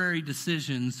temporary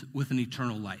decisions with an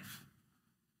eternal life.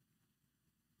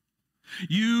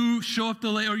 You show up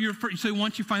late, so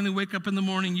once you finally wake up in the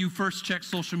morning, you first check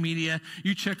social media,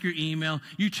 you check your email,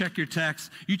 you check your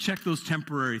text, you check those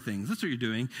temporary things. That's what you're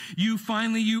doing. You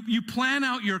finally, you plan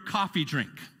out your coffee drink.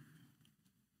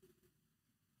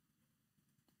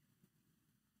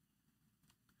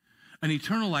 An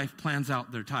eternal life plans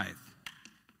out their tithe.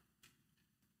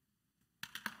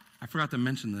 I forgot to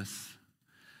mention this.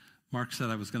 Mark said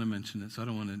I was going to mention it, so I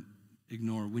don't want to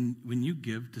ignore. When you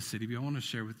give to CityView, I want to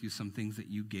share with you some things that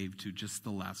you gave to just the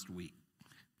last week,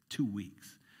 2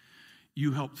 weeks.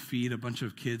 You helped feed a bunch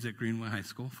of kids at Greenway High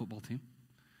School football team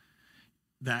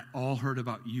that all heard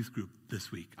about youth group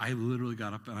this week. I literally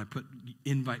got up and I put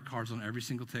invite cards on every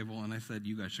single table and I said,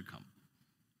 you guys should come.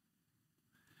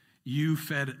 You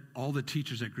fed all the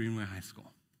teachers at Greenway High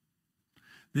School.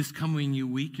 This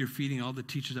coming week, you're feeding all the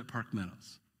teachers at Park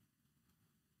Meadows.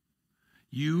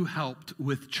 You helped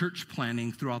with church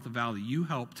planning throughout the valley. You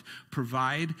helped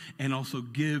provide and also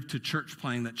give to church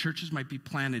planning, that churches might be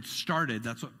started.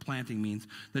 That's what planting means.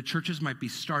 That churches might be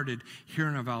started here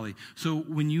in our valley. So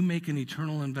when you make an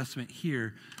eternal investment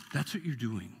here, that's what you're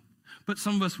doing. But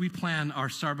some of us, we plan our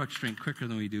Starbucks drink quicker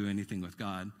than we do anything with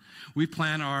God. We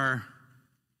plan our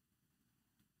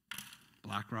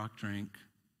Black Rock drink,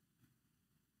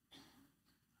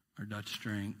 our Dutch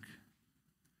drink.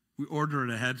 We order it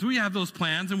ahead. So we have those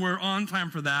plans, and we're on time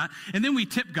for that. And then we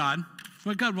tip God.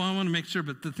 Well, God, I want to make sure,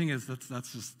 but the thing is,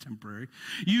 that's just temporary.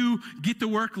 You get to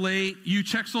work late. You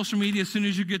check social media as soon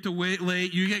as you get to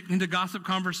late. You get into gossip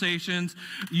conversations.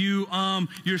 You're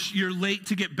late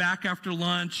to get back after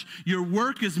lunch. Your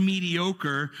work is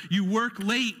mediocre. You work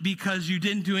late because you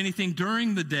didn't do anything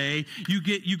during the day.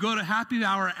 You go to happy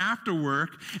hour after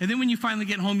work, and then when you finally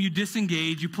get home, you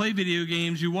disengage. You play video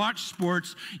games. You watch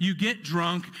sports. You get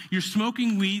drunk. You're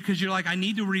smoking weed because you're like, I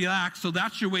need to relax. So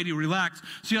that's your way to relax.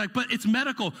 So you're like, but it's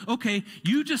medical. Okay,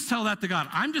 you just tell that to God.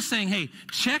 I'm just saying, hey,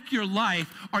 check your life.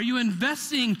 Are you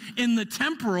investing in the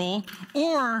temporal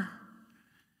or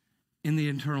in the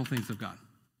eternal things of God?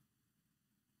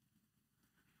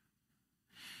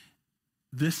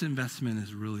 This investment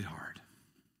is really hard.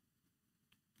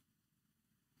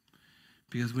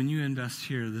 Because when you invest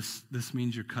here, this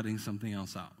means you're cutting something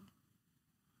else out.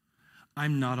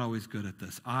 I'm not always good at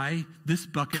this. This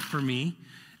bucket for me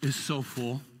is so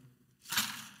full.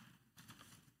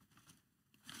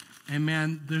 And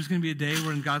man, there's going to be a day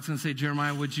when God's going to say,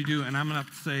 Jeremiah, what'd you do? And I'm going to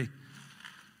have to say,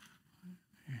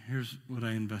 here's what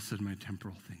I invested my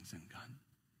temporal things in, God.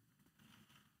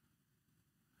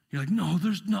 You're like, no,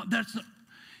 that's not.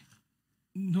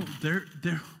 No,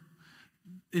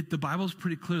 the Bible's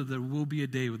pretty clear. There will be a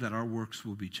day that our works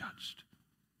will be judged.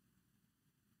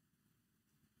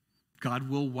 God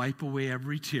will wipe away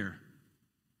every tear.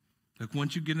 Like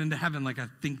once you get into heaven, like I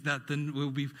think that then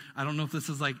will be, I don't know if this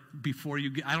is like before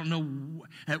you get, I don't know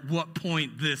at what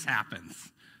point this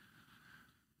happens.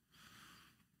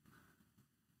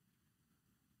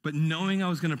 But knowing I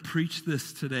was going to preach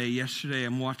this today, yesterday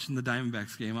I'm watching the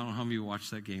Diamondbacks game. I don't know how many of you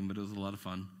watched that game, but it was a lot of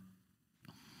fun.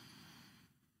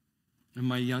 And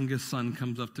my youngest son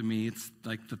comes up to me. It's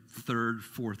like the third,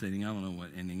 fourth inning. I don't know what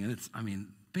inning. And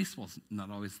baseball's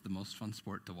not always the most fun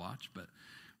sport to watch, but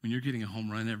when you're getting a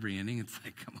home run every inning, it's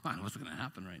like, come on, what's going to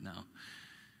happen right now?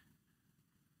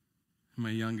 My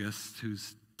youngest,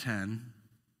 who's 10,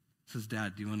 says,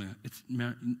 Dad, do you want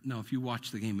to, no, if you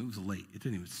watch the game, it was late. It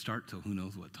didn't even start till who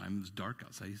knows what time. It was dark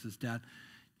outside. He says, Dad,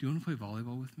 do you want to play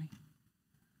volleyball with me?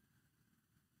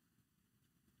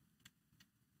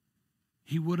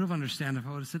 He would have understood if I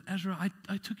would have said, Ezra,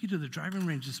 I took you to the driving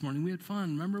range this morning. We had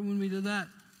fun. Remember when we did that?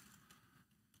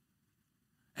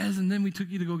 And then we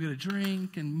took you to go get a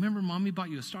drink. And remember, Mommy bought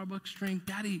you a Starbucks drink?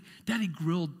 Daddy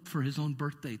grilled for his own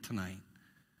birthday tonight.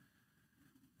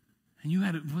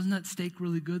 And wasn't that steak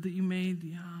really good that you made?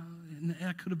 Yeah, and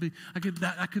that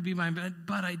could be mine,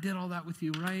 but I did all that with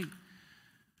you, right?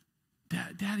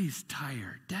 Daddy's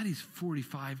tired. Daddy's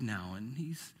 45 now, and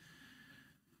he's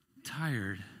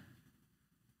tired.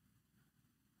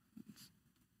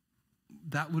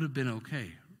 That would have been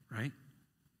okay, right?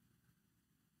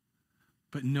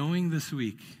 But knowing this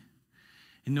week,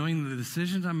 and knowing the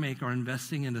decisions I make are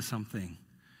investing into something,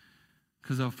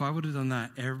 because if I would have done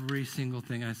that, every single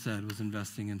thing I said was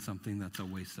investing in something that's a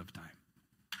waste of time.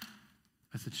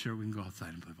 I said, sure, we can go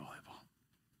outside and play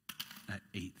volleyball at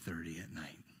 8:30 at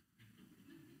night.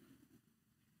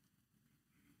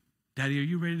 Daddy, are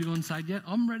you ready to go inside yet?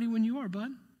 I'm ready when you are,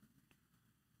 bud.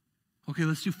 Okay,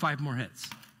 let's do 5 more hits.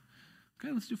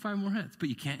 Okay, let's do 5 more hits. But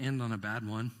you can't end on a bad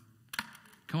one.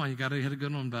 Come on, you got to hit a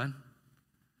good one, bud.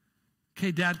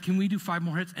 Okay, Dad, can we do 5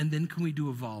 more hits? And then can we do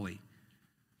a volley?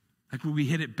 Like where we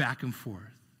hit it back and forth.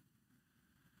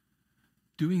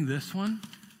 Doing this one,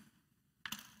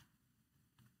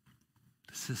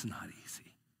 this is not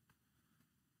easy.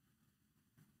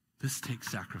 This takes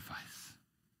sacrifice.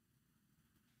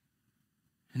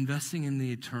 Investing in the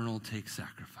eternal takes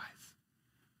sacrifice.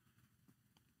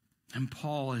 And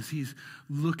Paul, as he's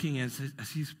looking, as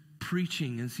he's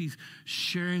preaching, as he's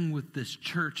sharing with this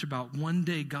church about one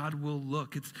day God will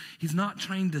look, he's not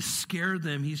trying to scare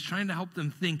them. He's trying to help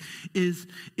them think,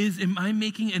 am I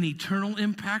making an eternal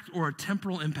impact or a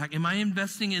temporal impact? Am I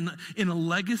investing in a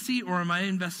legacy or am I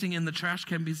investing in the trash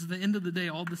can? Because at the end of the day,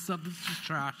 all this stuff is just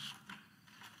trash.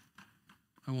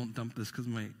 I won't dump this because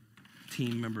my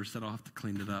team member said I'll have to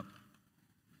clean it up.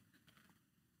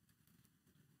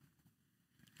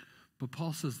 But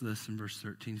Paul says this in verse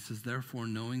 13. He says, therefore,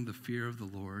 knowing the fear of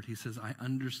the Lord, he says, I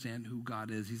understand who God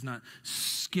is. He's not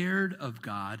scared of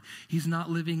God. He's not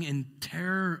living in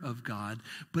terror of God,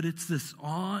 but it's this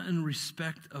awe and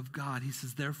respect of God. He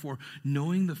says, therefore,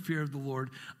 knowing the fear of the Lord,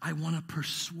 I want to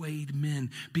persuade men,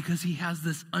 because he has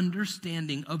this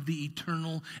understanding of the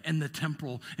eternal and the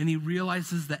temporal, and he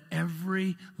realizes that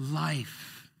every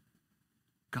life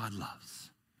God loves.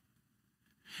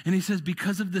 And he says,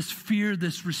 because of this fear,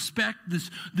 this respect,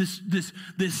 this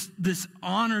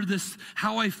honor, this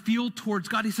how I feel towards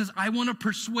God, he says, I want to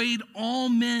persuade all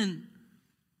men.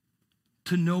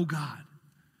 to know God.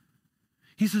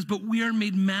 He says, but we are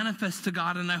made manifest to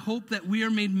God, and I hope that we are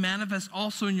made manifest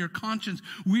also in your conscience.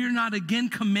 We are not again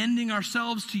commending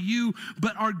ourselves to you,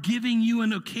 but are giving you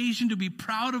an occasion to be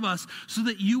proud of us, so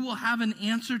that you will have an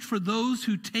answer for those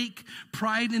who take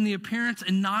pride in the appearance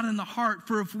and not in the heart.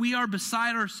 For if we are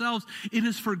beside ourselves, it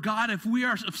is for God. If we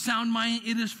are of sound mind,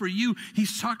 it is for you.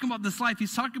 He's talking about this life.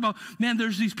 He's talking about, man,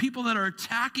 there's these people that are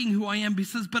attacking who I am. He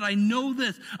says, but I know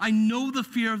this. I know the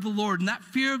fear of the Lord, and that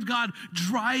fear of God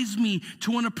drives me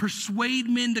to want to persuade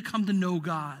men to come to know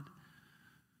God.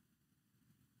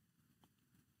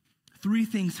 3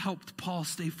 things helped Paul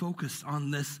stay focused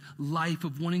on this life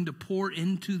of wanting to pour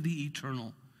into the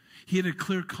eternal. He had a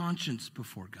clear conscience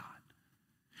before God.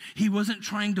 He wasn't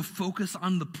trying to focus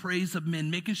on the praise of men,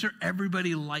 making sure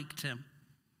everybody liked him.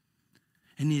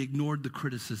 And he ignored the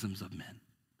criticisms of men.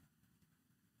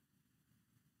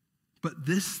 But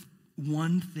this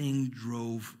one thing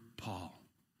drove Paul.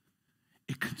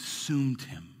 It consumed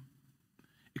him.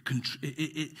 It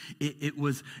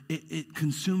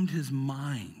consumed his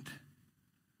mind.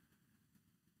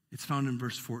 It's found in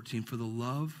verse 14. For the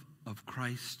love of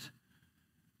Christ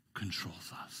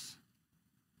controls us.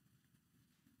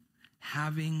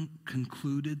 Having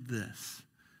concluded this,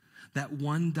 that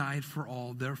one died for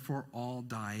all, therefore all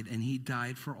died, and he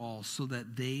died for all, so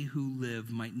that they who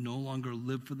live might no longer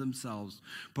live for themselves,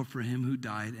 but for him who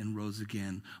died and rose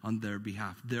again on their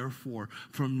behalf. Therefore,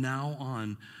 from now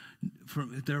on,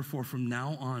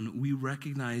 we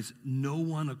recognize no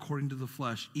one according to the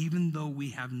flesh, even though we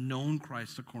have known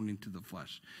Christ according to the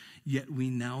flesh. Yet we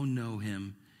now know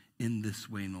him in this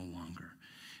way no longer.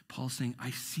 Paul's saying,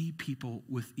 I see people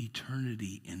with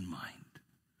eternity in mind.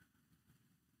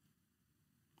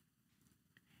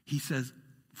 He says,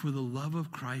 for the love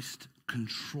of Christ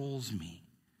controls me.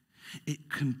 It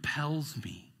compels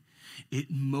me. It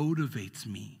motivates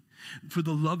me. For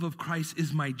the love of Christ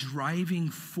is my driving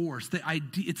force.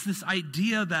 It's this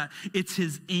idea that it's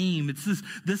his aim. It's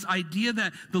this idea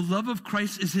that the love of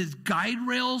Christ is his guide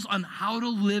rails on how to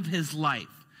live his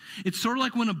life. It's sort of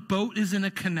like when a boat is in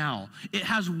a canal. It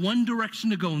has one direction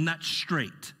to go, and that's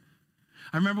straight.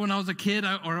 I remember when I was a kid,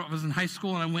 or I was in high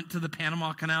school, and I went to the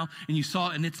Panama Canal, and you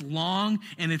saw it, and it's long,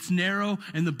 and it's narrow,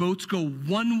 and the boats go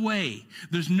one way.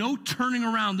 There's no turning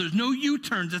around. There's no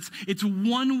U-turns. It's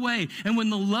one way. And when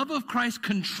the love of Christ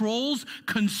controls,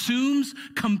 consumes,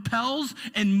 compels,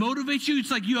 and motivates you, it's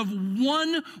like you have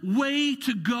one way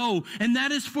to go, and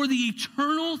that is for the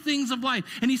eternal things of life.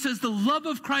 And he says, the love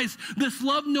of Christ, this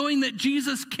love knowing that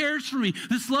Jesus cares for me,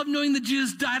 this love knowing that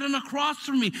Jesus died on a cross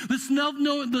for me, this love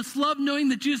knowing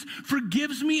that Jesus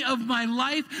forgives me of my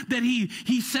life, that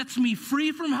he sets me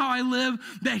free from how I live,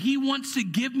 that he wants to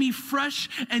give me fresh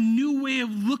and new way of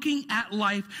looking at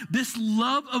life. This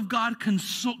love of God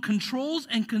controls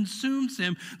and consumes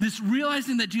him. This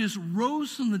realizing that Jesus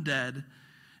rose from the dead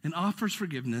and offers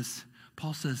forgiveness.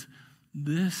 Paul says,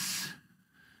 this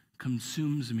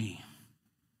consumes me.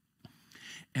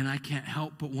 And I can't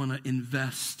help but want to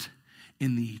invest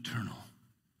in the eternal.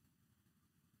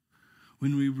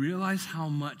 When we realize how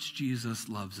much Jesus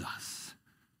loves us,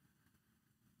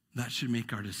 that should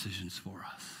make our decisions for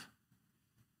us.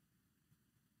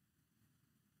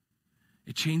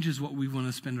 It changes what we want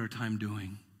to spend our time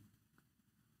doing.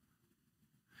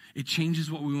 It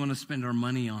changes what we want to spend our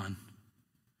money on.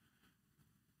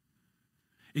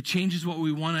 It changes what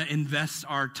we want to invest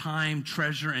our time,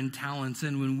 treasure, and talents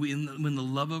in. When the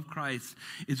love of Christ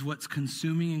is what's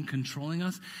consuming and controlling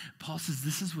us, Paul says,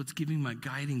 this is what's giving my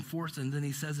guiding force. And then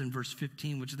he says in verse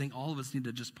 15, which I think all of us need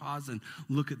to just pause and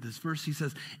look at this verse. He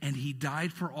says, and he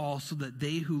died for all, so that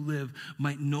they who live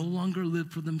might no longer live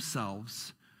for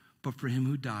themselves, but for him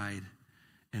who died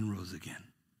and rose again.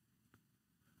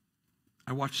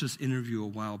 I watched this interview a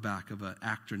while back of an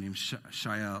actor named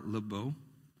Shia LaBeouf.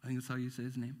 I think that's how you say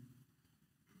his name.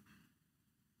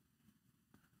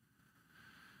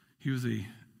 He was a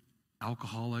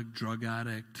alcoholic, drug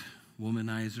addict,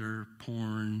 womanizer,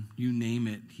 porn, you name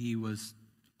it. He was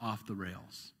off the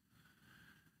rails.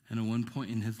 And at one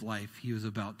point in his life, he was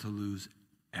about to lose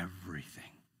everything.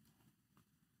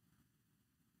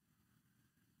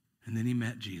 And then he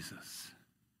met Jesus.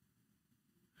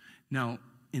 Now,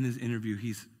 in his interview,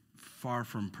 he's far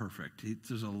from perfect.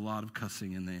 There's a lot of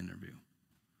cussing in the interview.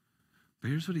 But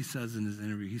here's what he says in his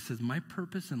interview. He says, my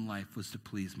purpose in life was to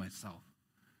please myself.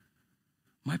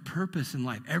 My purpose in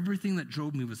life, everything that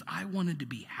drove me was I wanted to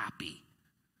be happy.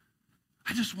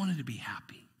 I just wanted to be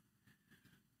happy.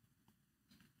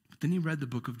 But then he read the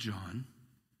book of John.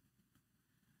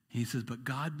 And he says, but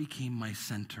God became my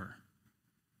center.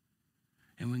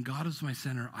 And when God was my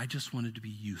center, I just wanted to be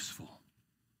useful.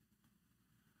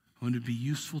 I wanted to be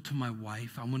useful to my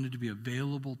wife. I wanted to be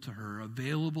available to her,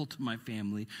 available to my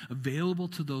family, available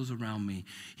to those around me.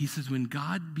 He says, when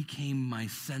God became my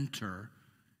center,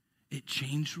 it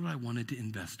changed what I wanted to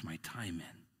invest my time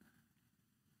in.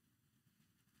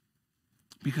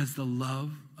 Because the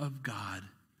love of God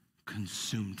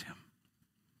consumed him.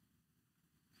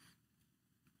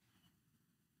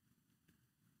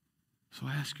 So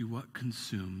I ask you, what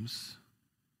consumes,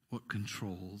 what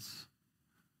controls,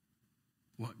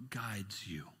 what guides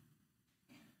you?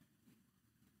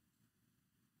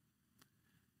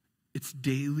 It's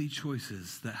daily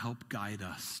choices that help guide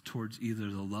us towards either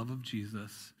the love of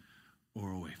Jesus or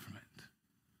away from it.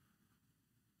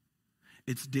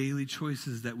 It's daily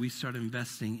choices that we start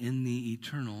investing in the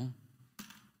eternal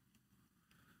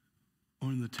or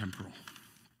in the temporal.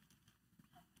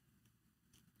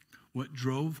 What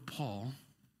drove Paul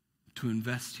to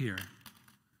invest here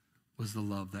was the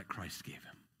love that Christ gave him.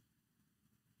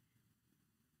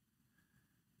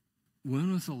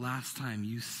 When was the last time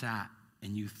you sat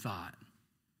and you thought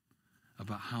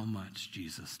about how much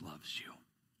Jesus loves you?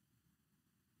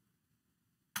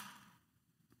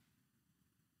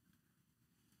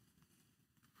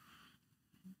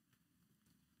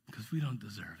 Because we don't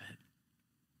deserve it.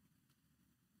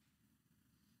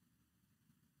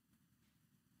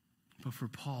 But for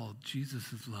Paul,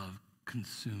 Jesus' love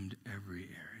consumed every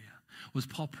area. Was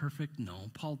Paul perfect? No.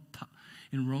 Paul,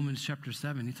 in Romans chapter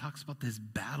 7, he talks about this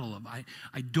battle of I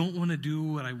don't want to do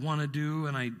what I want to do,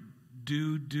 and I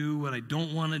do what I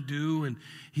don't want to do. And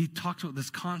he talks about this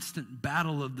constant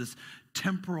battle of this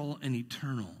temporal and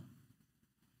eternal.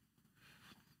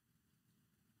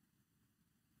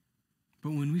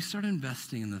 But when we start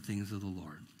investing in the things of the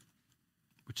Lord,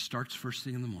 which starts first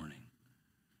thing in the morning,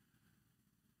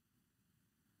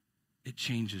 it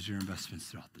changes your investments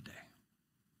throughout the day.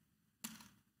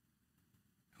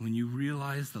 When you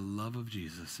realize the love of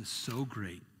Jesus is so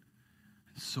great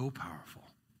and so powerful,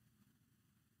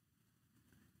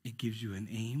 it gives you an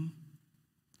aim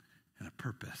and a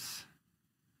purpose.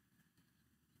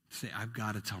 Say, I've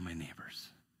got to tell my neighbors.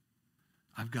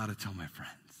 I've got to tell my friends.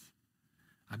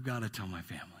 I've got to tell my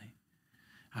family.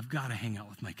 I've got to hang out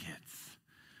with my kids.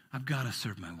 I've got to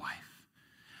serve my wife.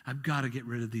 I've got to get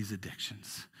rid of these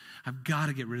addictions. I've got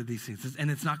to get rid of these things. And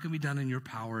it's not going to be done in your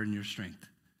power and your strength.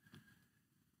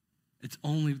 The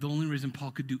only reason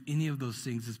Paul could do any of those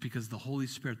things is because the Holy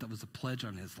Spirit, that was a pledge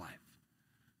on his life.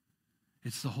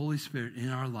 It's the Holy Spirit in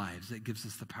our lives that gives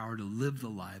us the power to live the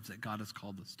lives that God has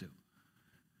called us to.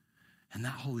 And that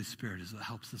Holy Spirit is what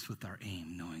helps us with our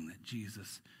aim, knowing that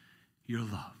Jesus, your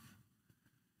love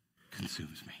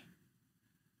consumes me.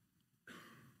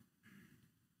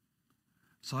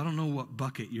 So I don't know what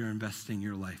bucket you're investing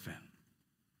your life in.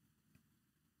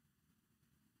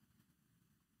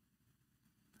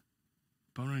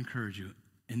 But I want to encourage you,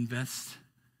 invest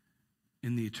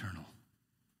in the eternal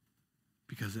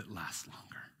because it lasts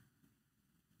longer.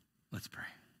 Let's pray.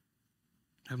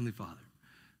 Heavenly Father,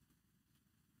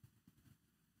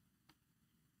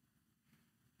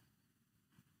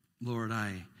 Lord,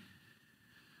 I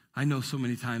know so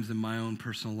many times in my own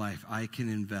personal life I can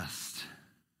invest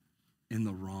in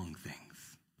the wrong things.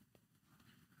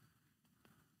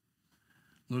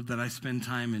 Lord, that I spend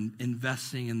time in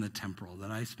investing in the temporal,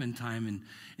 that I spend time in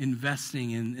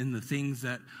investing in the things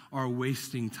that are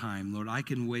wasting time. Lord, I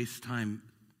can waste time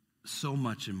so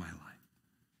much in my life.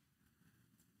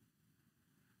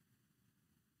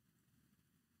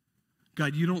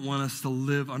 God, you don't want us to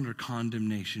live under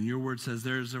condemnation. Your word says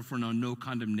there is therefore now no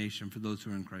condemnation for those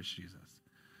who are in Christ Jesus.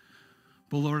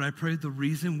 But Lord, I pray the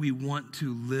reason we want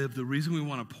to live, the reason we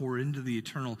want to pour into the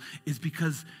eternal is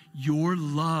because your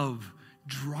love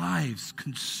drives,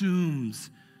 consumes.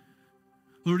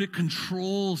 Lord, it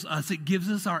controls us. It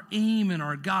gives us our aim and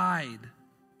our guide.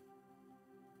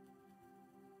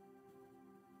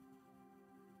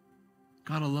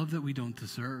 God, a love that we don't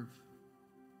deserve.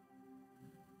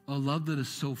 A love that is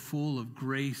so full of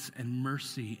grace and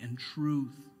mercy and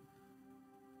truth.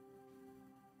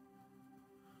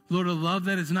 Lord, a love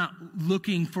that is not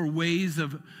looking for ways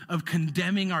of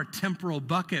condemning our temporal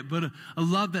bucket, but a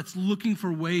love that's looking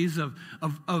for ways of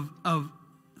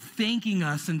thanking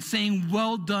us and saying,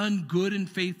 well done, good and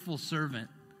faithful servant.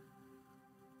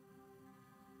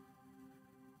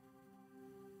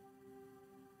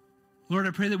 Lord,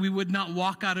 I pray that we would not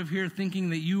walk out of here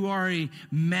thinking that you are a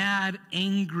mad,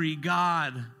 angry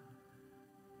God,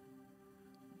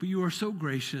 but you are so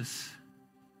gracious.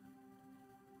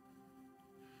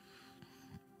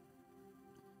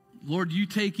 Lord, you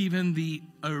take even the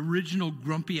original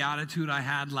grumpy attitude I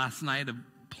had last night of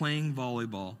playing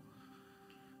volleyball,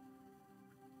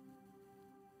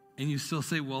 and you still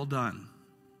say, well done.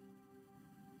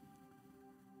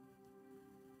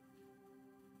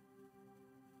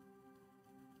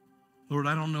 Lord,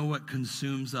 I don't know what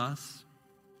consumes us.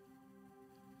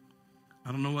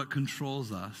 I don't know what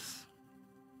controls us.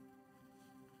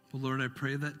 But Lord, I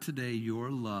pray that today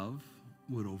your love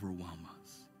would overwhelm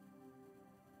us.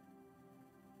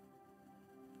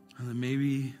 And that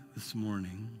maybe this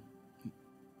morning,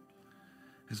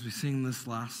 as we sing this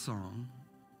last song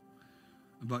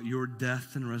about your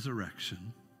death and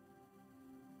resurrection,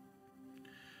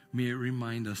 may it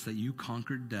remind us that you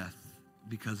conquered death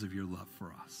because of your love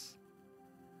for us.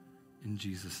 In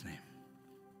Jesus' name,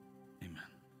 amen.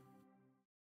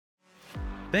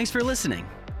 Thanks for listening.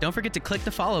 Don't forget to click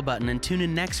the follow button and tune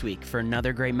in next week for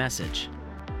another great message.